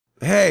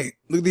Hey,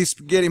 look at these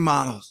spaghetti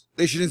models.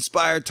 They should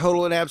inspire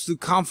total and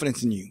absolute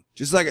confidence in you.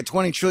 Just like a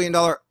 $20 trillion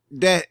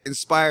debt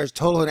inspires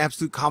total and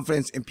absolute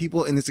confidence in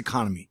people in this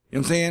economy. You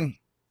know what I'm saying?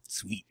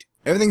 Sweet.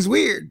 Everything's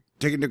weird.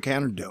 Take into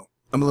account or don't.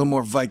 I'm a little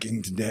more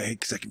Viking today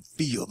because I can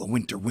feel the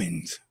winter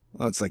winds.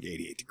 Well, it's like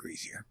 88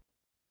 degrees here.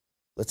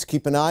 Let's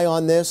keep an eye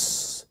on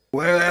this.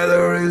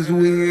 Weather is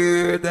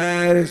weird,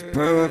 that is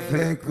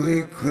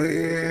perfectly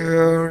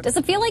clear. Does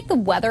it feel like the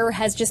weather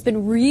has just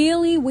been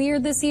really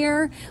weird this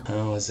year?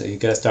 Oh, so you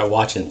gotta start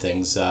watching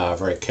things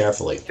very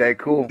carefully. Stay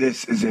cool.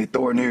 This is a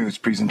Thor News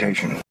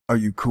presentation. Are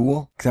you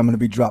cool? Because I'm going to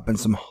be dropping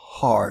some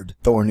hard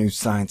Thor News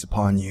science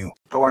upon you.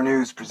 Thor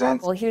News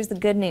presents... Well, here's the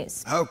good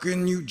news. How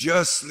can you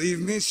just leave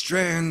me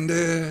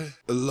stranded,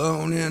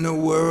 alone in a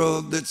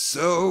world that's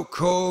so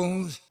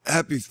cold?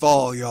 Happy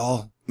fall,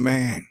 y'all.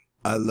 Man,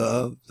 I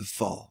love the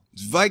fall.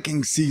 It's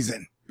Viking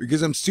season.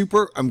 Because I'm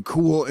super, I'm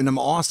cool, and I'm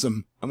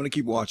awesome, I'm going to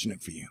keep watching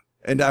it for you.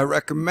 And I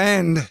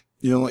recommend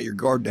you don't let your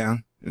guard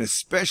down. And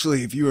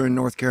especially if you are in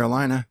North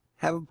Carolina,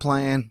 have a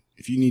plan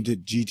if you need to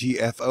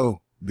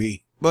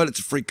GTFO-B. But it's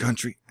a free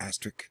country,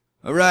 asterisk.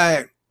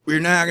 Alright, we're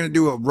now going to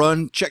do a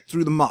run check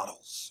through the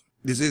models.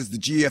 This is the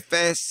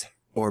GFS,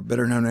 or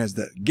better known as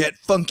the Get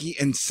Funky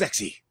and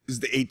Sexy. This is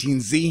the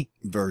 18Z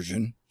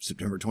version,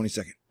 September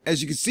 22nd.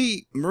 As you can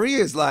see, Maria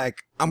is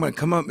like, I'm going to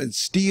come up and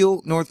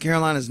steal North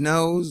Carolina's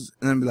nose,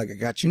 and then be like, I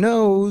got your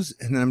nose,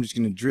 and then I'm just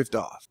going to drift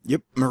off.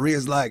 Yep,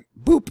 Maria's like,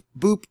 boop,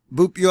 boop,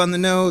 boop you on the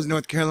nose,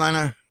 North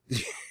Carolina.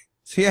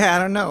 So yeah, I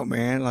don't know,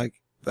 man. Like,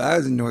 if I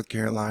was in North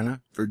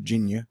Carolina,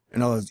 Virginia,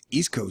 and all those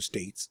East Coast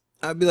states,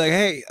 I'd be like,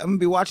 hey, I'm going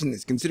to be watching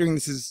this, considering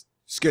this is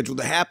scheduled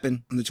to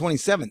happen on the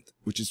 27th,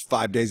 which is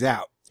 5 days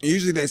out.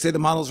 Usually they say the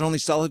models are only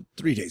solid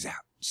 3 days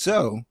out.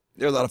 So,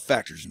 there are a lot of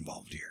factors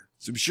involved here.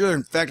 So be sure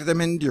and factor them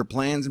into your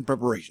plans and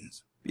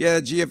preparations. Yeah,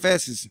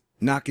 GFS is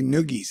knocking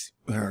noogies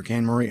with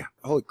Hurricane Maria.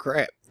 Holy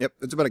crap. Yep,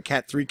 that's about a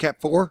Cat 3,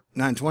 Cat 4,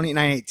 920,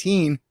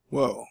 918.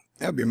 Whoa,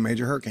 that would be a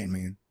major hurricane,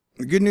 man.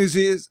 The good news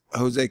is,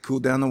 Jose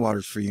cooled down the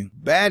waters for you.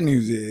 Bad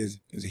news is,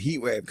 there's a heat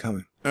wave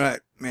coming.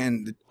 Alright,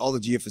 man, all the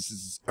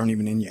GFSs aren't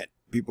even in yet.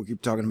 People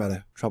keep talking about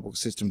a tropical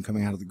system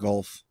coming out of the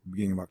Gulf at the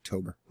beginning of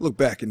October. Look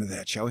back into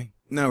that, shall we?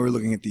 Now we're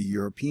looking at the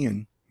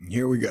European. And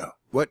here we go.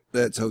 What?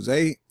 That's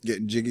Jose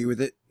getting jiggy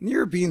with it. And the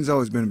European's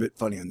always been a bit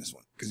funny on this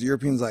one. Because the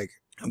European's like,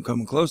 I'm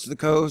coming close to the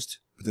coast,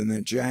 but then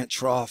that giant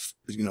trough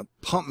is going to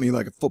pump me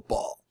like a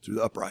football through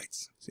the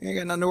uprights. So you ain't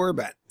got nothing to worry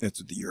about.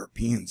 That's what the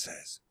European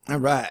says.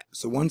 Alright,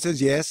 so one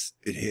says yes,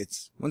 it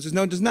hits. One says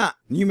no, it does not.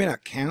 And you may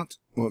not count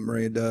what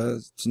Maria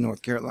does to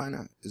North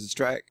Carolina as a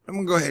strike. I'm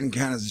going to go ahead and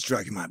count as a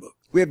strike in my book.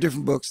 We have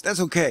different books. That's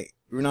okay.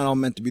 We're not all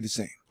meant to be the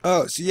same.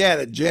 Oh, so yeah,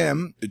 the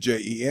gem, the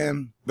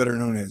J-E-M, better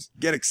known as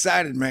Get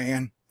Excited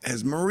Man,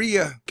 as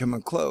Maria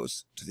coming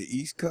close to the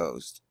East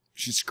Coast,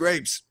 she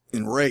scrapes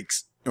and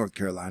rakes North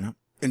Carolina,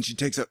 and she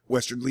takes a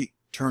westerly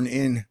turn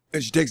in,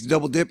 and she takes a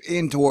double dip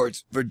in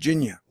towards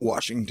Virginia,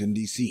 Washington,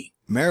 D.C.,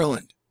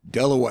 Maryland,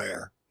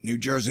 Delaware, New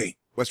Jersey.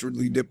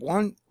 Westwardly dip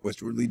 1,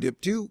 westwardly dip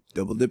 2,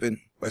 double dip in,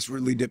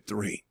 westwardly dip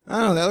 3. I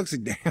don't know, that looks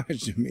like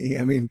damage to me.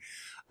 I mean,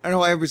 I don't know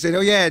why everybody said,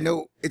 oh yeah,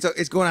 no,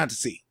 it's going out to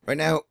sea. Right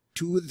now,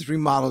 2 of the 3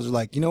 models are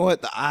like, you know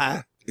what, the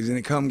eye is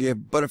going to come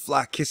give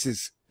butterfly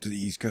kisses to the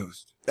East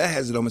Coast. That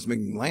has it almost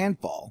making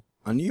landfall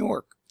on New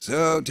York.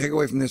 So take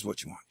away from this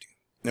what you want to.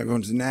 Now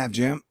going to the nav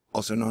gem,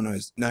 also known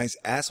as Nice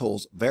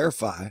Assholes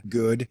Verify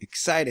Good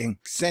Exciting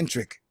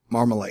Eccentric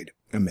Marmalade.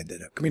 I made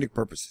that up. Comedic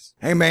purposes.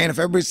 Hey man, if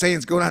everybody's saying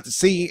it's going out to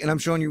sea and I'm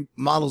showing you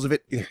models of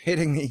it either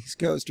hitting the East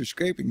Coast or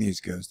scraping the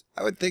East Coast,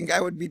 I would think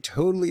I would be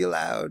totally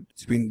allowed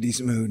to be in a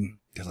decent mood and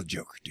tell a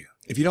joke or two.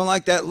 If you don't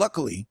like that,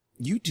 luckily,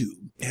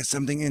 YouTube has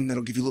something in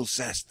that'll give you a little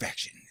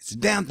satisfaction. It's a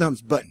down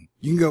thumbs button.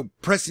 You can go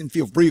press it and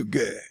feel real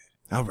good.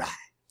 Alright.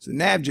 So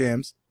nav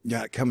gems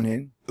got it coming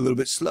in a little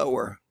bit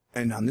slower.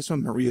 And on this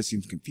one, Maria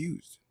seems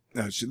confused.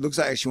 Now, she looks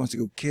like she wants to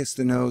go kiss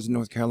the nose in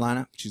North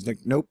Carolina. She's like,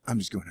 nope, I'm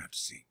just going out to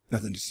sea.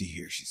 Nothing to see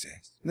here, she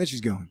says. And then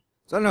she's going.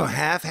 So I don't know,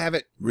 half have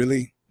it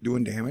really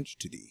doing damage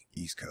to the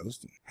East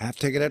Coast, and half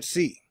take it out to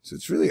sea. So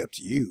it's really up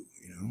to you,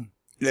 you know.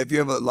 If you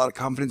have a lot of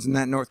confidence in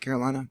that North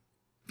Carolina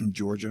and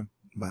Georgia,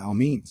 by all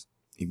means,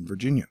 even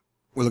Virginia.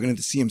 We're looking at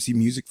the CMC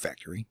Music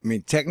Factory. I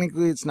mean,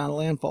 technically it's not a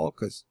landfall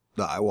because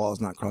the eyewall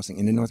is not crossing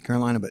into North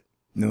Carolina, but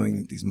knowing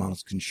that these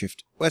models can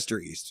shift west or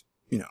east,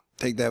 you know,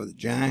 take that with a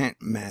giant,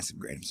 massive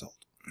grain of salt.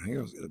 Here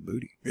goes got a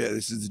booty. Yeah,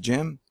 this is the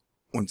gem.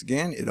 Once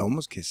again, it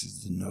almost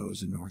kisses the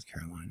nose of North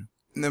Carolina.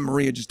 And then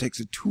Maria just takes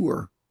a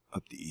tour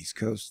up the East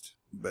Coast.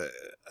 But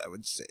I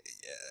would say,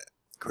 yeah,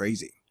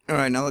 crazy. All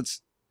right, now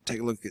let's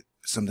take a look at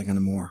something on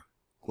a more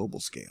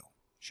global scale,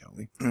 shall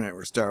we? All right,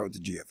 we'll start with the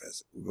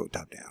GFS. We'll go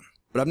top down.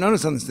 But I've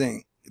noticed on this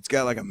thing, it's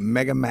got like a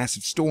mega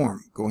massive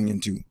storm going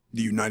into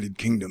the United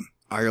Kingdom,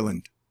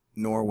 Ireland,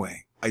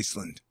 Norway,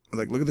 Iceland.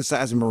 Like, look at the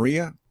size of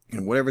Maria,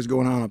 and whatever's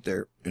going on up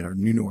there in our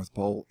new North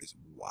Pole is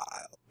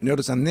wild.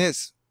 Notice on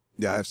this,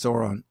 the Eye of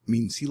Sauron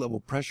mean sea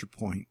level pressure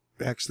point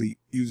actually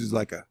uses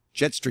like a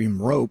jet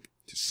stream rope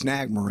to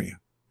snag Maria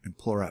and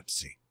pull her out to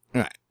sea.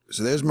 All right,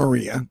 so there's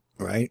Maria,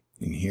 right?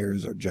 And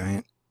here's our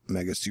giant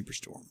mega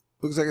superstorm.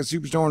 Looks like a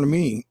superstorm to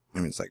me. I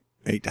mean, it's like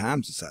 8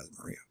 times the size of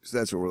Maria. So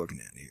that's what we're looking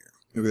at here.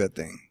 Look at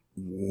that thing.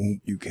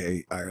 Whoop,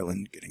 UK,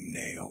 Ireland getting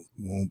nailed.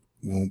 Whoop,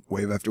 whoop,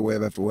 wave after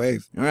wave after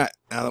wave. All right,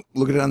 now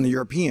look at it on the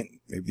European.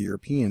 Maybe the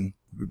European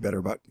would be better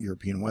about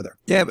European weather.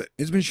 Yeah, but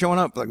it's been showing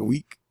up for like a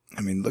week.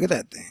 I mean, look at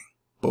that thing.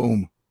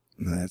 Boom.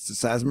 That's the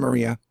size of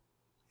Maria.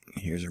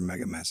 Here's our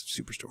mega massive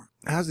superstorm.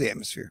 How's the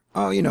atmosphere?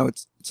 Oh, you know,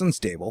 it's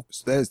unstable.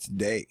 So that is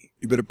today.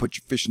 You better put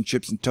your fish and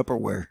chips in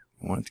Tupperware.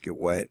 I want it to get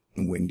wet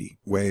and windy.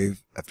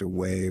 Wave after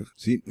wave.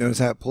 See, notice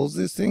how it pulls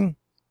this thing?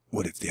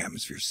 What if the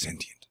atmosphere is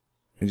sentient?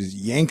 It just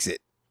yanks it.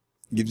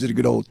 Gives it a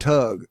good old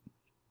tug.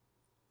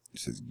 It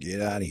says,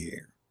 get out of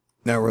here.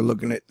 Now we're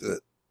looking at the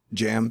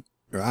jam.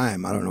 Or I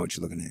don't know what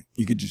you're looking at.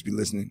 You could just be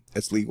listening.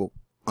 That's legal.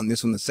 On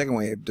this one, the second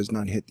wave does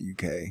not hit the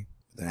UK.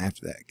 Then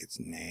after that, it gets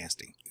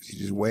nasty. You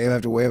just wave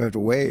after wave after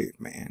wave,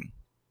 man.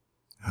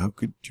 How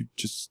could you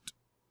just...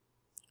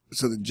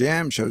 So the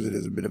jam shows it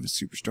as a bit of a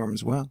superstorm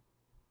as well.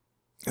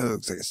 It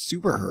looks like a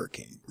super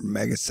hurricane,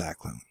 mega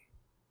cyclone.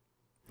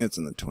 It's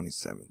on the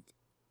 27th.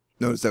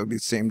 Notice that would be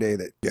the same day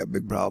that you have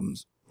big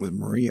problems with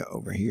Maria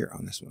over here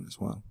on this one as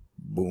well.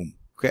 Boom.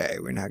 Okay,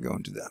 we're not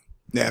going to the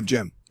nav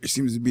gem. There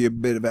seems to be a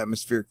bit of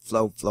atmospheric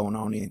flow flowing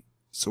on in.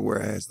 So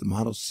whereas the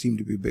models seem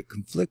to be a bit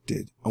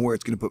conflicted on where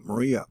it's going to put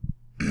Maria,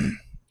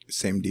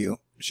 same deal.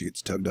 She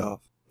gets tugged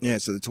off. Yeah,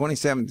 so the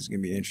 27th is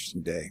going to be an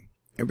interesting day.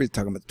 Everybody's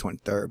talking about the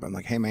 23rd, but I'm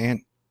like, hey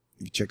man,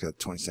 if you checked out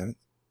the 27th,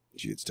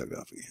 she gets tugged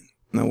off again.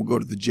 Now we'll go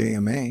to the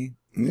JMA,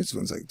 and this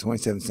one's like the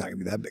 27th is not going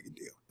to be that big a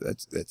deal.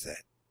 That's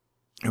that.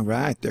 All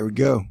right, there we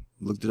go.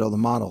 Looked at all the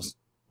models.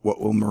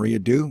 What will Maria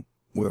do?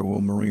 Where will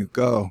Maria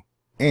go?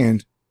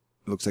 And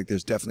it looks like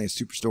there's definitely a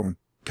superstorm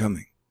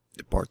coming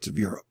to parts of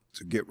Europe.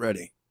 So get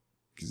ready,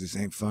 because this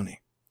ain't funny.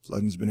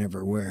 Flooding's been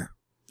everywhere,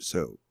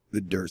 so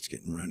the dirt's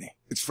getting runny.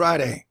 It's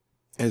Friday,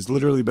 and it's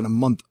literally been a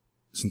month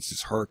since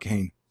this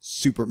hurricane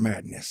super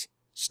madness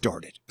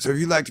started. So if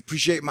you'd like to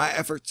appreciate my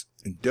efforts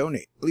and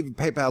donate, leave a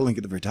PayPal link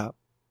at the very top.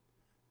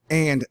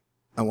 And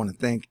I want to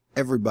thank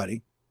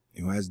everybody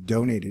who has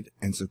donated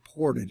and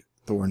supported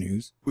Thor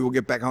News. We will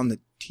get back on the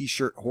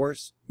t-shirt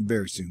horse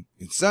very soon.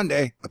 And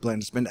Sunday, I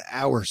plan to spend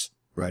hours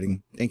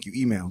writing thank you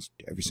emails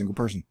to every single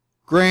person.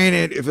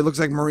 Granted, if it looks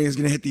like Maria's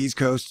going to hit the East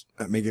Coast,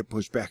 that may get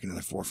pushed back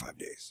another 4 or 5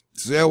 days.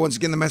 So once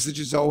again, the message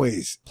is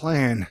always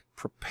plan,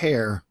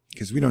 prepare,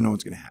 because we don't know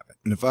what's going to happen.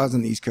 And if I was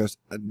on the East Coast,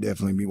 I'd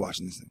definitely be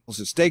watching this thing.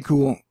 Also, stay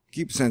cool,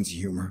 keep a sense of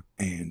humor,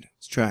 and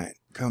let's try it.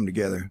 Come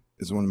together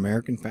as one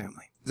American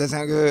family. Does that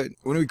sound good?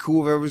 Wouldn't it be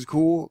cool if everyone was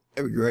cool?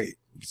 That'd be great.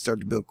 We could start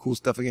to build cool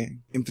stuff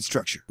again.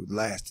 Infrastructure would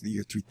last to the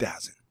year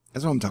 3000.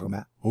 That's what I'm talking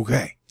about.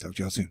 Okay, talk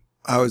to y'all soon.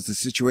 How is the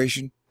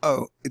situation?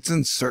 Oh, it's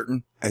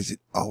uncertain, as it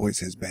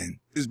always has been.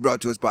 This is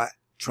brought to us by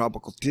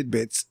Tropical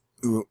Tidbits,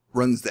 who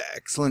runs the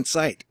excellent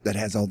site that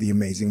has all the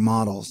amazing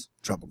models.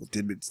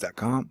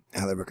 TropicalTidbits.com. I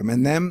highly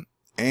recommend them.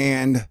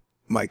 And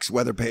Mike's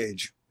weather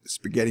page,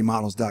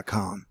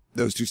 SpaghettiModels.com.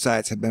 Those 2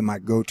 sites have been my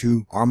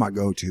go-to, are my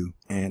go-to,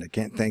 and I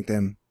can't thank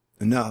them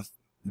enough.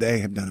 They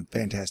have done a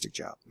fantastic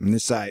job. And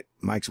this site,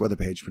 Mike's weather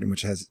page, pretty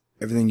much has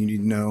everything you need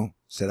to know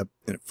set up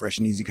in a fresh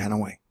and easy kind of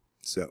way.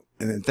 So,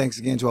 and then thanks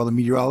again to all the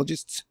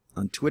meteorologists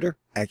on Twitter,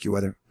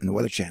 AccuWeather, and the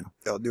Weather Channel.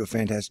 They'll do a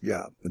fantastic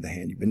job with the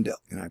hand you've been dealt,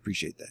 and I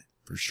appreciate that,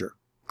 for sure.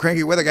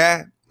 Cranky Weather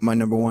Guy, my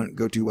 #1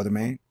 go-to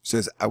weatherman,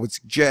 says, I would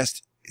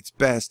suggest it's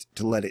best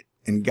to let it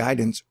in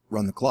guidance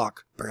run the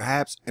clock.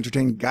 Perhaps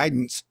entertain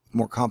guidance with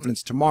more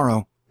confidence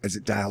tomorrow as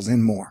it dials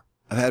in more.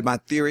 I've had my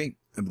theory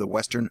of the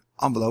western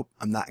envelope.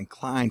 I'm not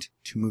inclined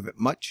to move it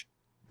much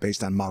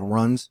based on model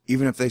runs,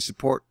 even if they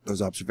support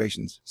those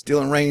observations.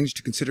 Still in range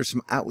to consider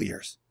some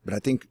outliers, but I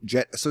think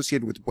jet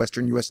associated with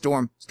western U.S.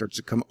 storm starts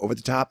to come over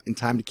the top in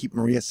time to keep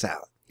Maria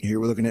south. Here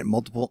we're looking at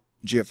multiple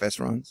GFS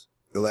runs.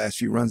 The last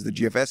few runs of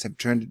the GFS have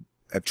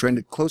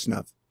trended close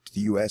enough to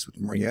the U.S. with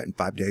Maria in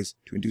 5 days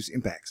to induce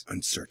impacts.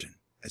 Uncertain,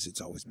 as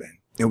it's always been.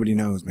 Nobody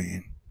knows,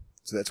 man.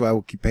 So that's why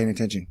we'll keep paying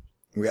attention.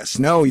 We got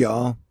snow,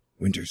 y'all.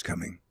 Winter's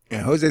coming.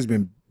 And Jose's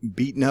been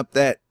beating up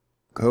that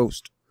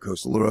coast.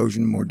 Coastal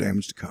erosion, more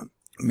damage to come.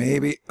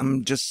 Maybe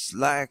I'm just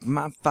like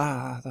my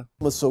father.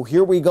 So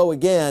here we go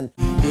again.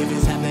 If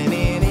it's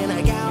happening in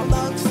a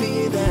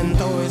galaxy, then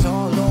toys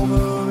all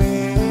over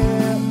it.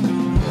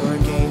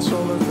 Hurricanes,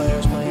 solar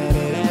flares,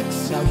 planet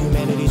X. How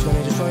humanity's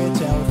gonna destroy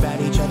itself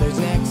at each other's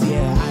necks.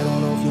 Yeah, I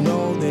don't know if you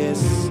know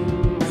this.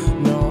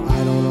 No,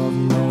 I don't know if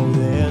you know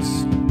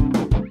this.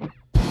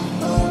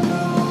 Oh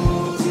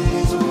no,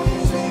 today's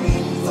always baby.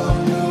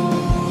 Oh no,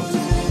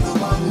 today's the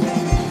one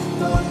baby.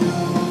 Oh no,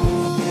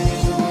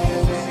 today's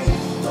always baby.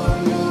 Oh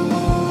no,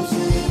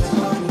 today's the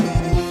one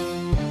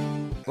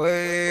baby.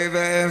 Wave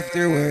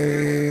after wave.